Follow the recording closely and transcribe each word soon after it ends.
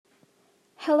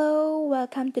Hello,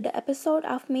 welcome to the episode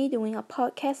of me doing a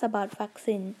podcast about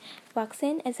vaccine.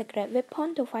 Vaccine is a great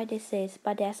weapon to fight disease,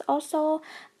 but there's also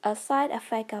a side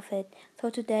effect of it. So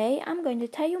today I'm going to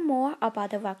tell you more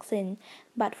about the vaccine.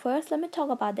 But first, let me talk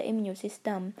about the immune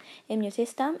system. Immune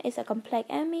system is a complex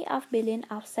army of billions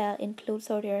of cells, include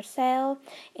soldier cell,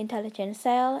 intelligent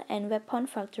cell, and weapon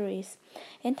factories.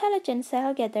 Intelligent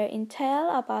cells gather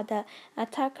intel about the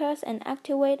attackers and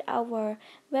activate our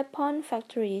weapon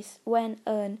factories when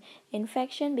an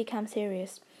infection becomes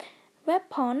serious.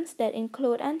 Weapons that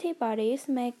include antibodies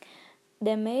make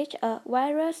damage a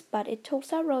virus, but it took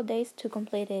several days to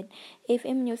complete it. If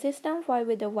immune system fight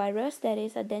with the virus that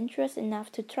is dangerous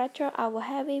enough to threaten our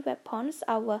heavy weapons,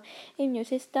 our immune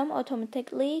system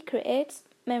automatically creates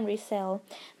memory cell.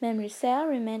 Memory cells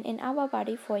remain in our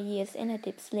body for years in a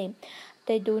deep sleep.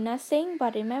 They do nothing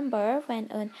but remember when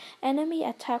an enemy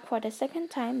attacks for the second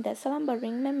time. The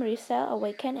slumbering memory cell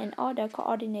awaken and order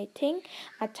coordinating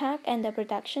attack and the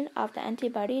production of the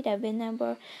antibody that will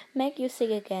never make you sick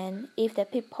again. If the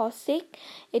people sick,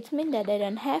 it means that they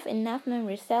don't have enough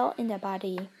memory cell in the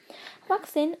body.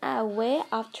 Vaccines are a way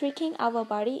of tricking our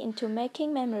body into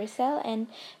making memory cell and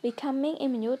becoming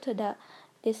immune to the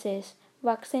disease.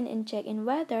 Vaccine inject in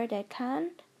weather that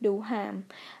can do harm.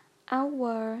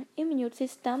 Our immune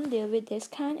system deals with this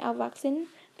kind of vaccine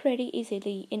pretty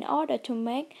easily. In order to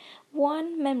make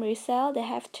one memory cell, they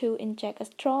have to inject a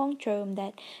strong germ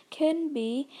that can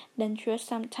be dangerous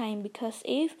sometimes because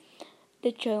if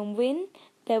the germ wins,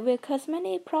 they will cause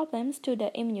many problems to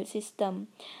the immune system.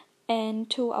 And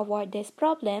to avoid this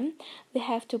problem, we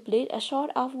have to bleed a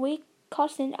sort of weak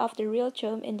cousin of the real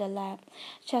germ in the lab,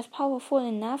 just powerful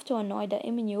enough to annoy the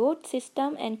immune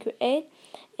system and create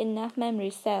enough memory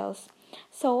cells.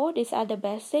 So these are the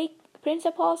basic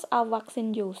principles of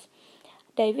vaccine use.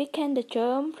 They weaken the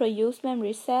germ, produce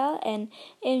memory cell and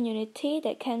immunity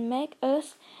that can make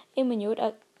us immune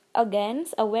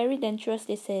against a very dangerous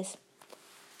disease.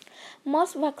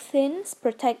 Most vaccines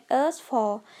protect us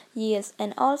for years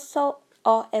and also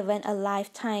or even a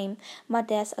lifetime, but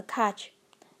there's a catch.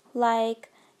 Like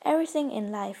everything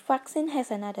in life, vaccine has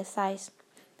another side,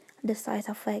 the side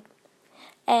effect,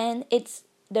 and it's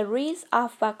the risk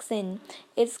of vaccine.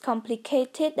 It's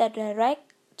complicated and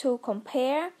direct to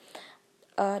compare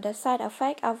the side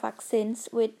effect of vaccines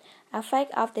with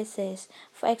effect of disease.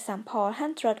 For example,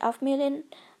 hundreds of millions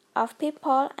of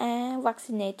people are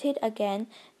vaccinated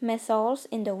against measles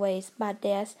in the West, but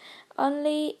there's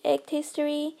only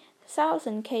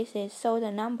 83,000 cases, so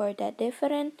the number that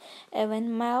different,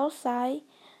 even mild side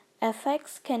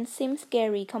effects can seem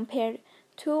scary compared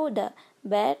to the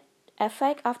bad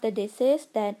effect of the disease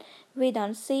that we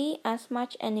don't see as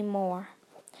much anymore.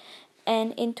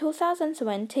 And in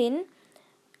 2017,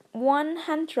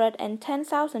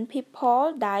 110,000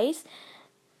 people died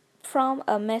from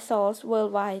a measles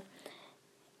worldwide.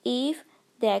 If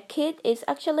their kid is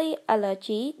actually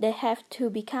allergic, they have to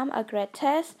become a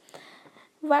greatest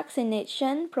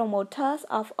vaccination promoters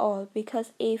of all,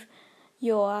 because if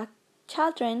your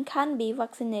children can't be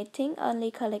vaccinating, only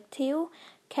collective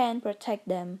can protect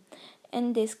them.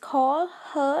 And this called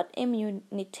herd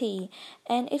immunity,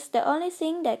 and it's the only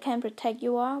thing that can protect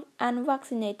your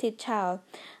unvaccinated child.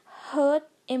 Herd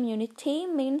immunity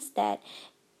means that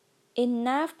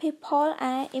enough people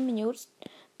are immune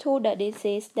to the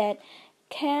disease that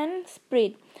can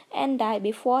spread and die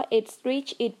before it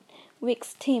reaches its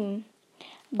victim.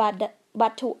 But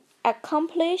to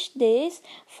accomplish this,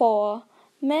 for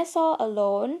measles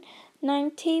alone,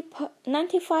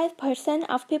 95%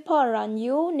 of people around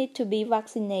you need to be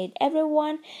vaccinated.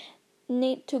 Everyone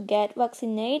need to get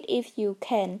vaccinated if you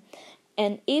can.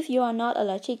 And if you are not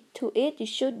allergic to it, you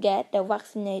should get the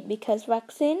vaccine, because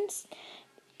vaccines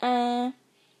are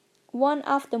one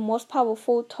of the most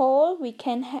powerful tools we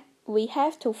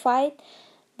have to fight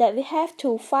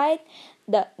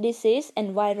the disease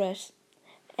and virus.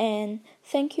 And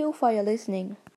thank you for your listening.